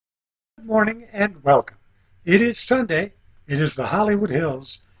Good morning and welcome. It is Sunday, it is the Hollywood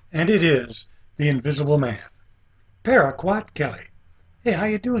Hills, and it is the Invisible Man, Paraquat Kelly. Hey, how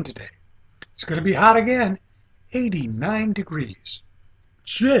you doing today? It's going to be hot again, 89 degrees.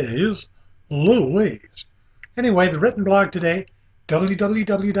 Jeez Louise. Anyway, the written blog today,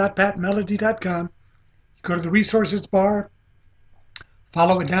 www.patmelody.com. You go to the resources bar,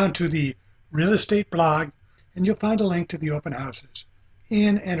 follow it down to the real estate blog, and you'll find a link to the open houses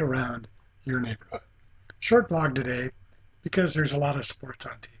in and around your neighborhood. Short blog today because there's a lot of sports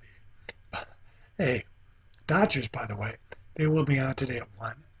on TV. Hey, Dodgers, by the way, they will be on today at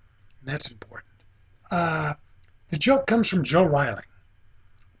 1, and that's important. The joke comes from Joe Riley.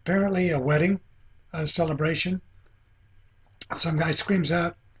 Apparently a wedding celebration. Some guy screams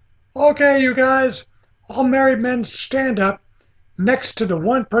out, "Okay, you guys, all married men stand up next to the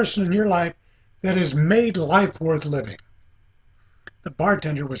one person in your life that has made life worth living." The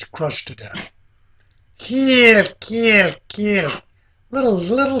bartender was crushed to death. Kill.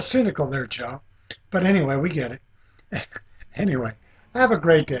 Little cynical there, Joe. But anyway, we get it. Anyway, have a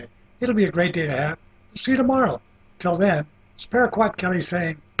great day. It'll be a great day to have. We'll see you tomorrow. Till then, it's Paraquat Kelly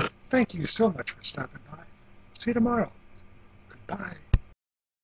saying, thank you so much for stopping by. See you tomorrow. Goodbye.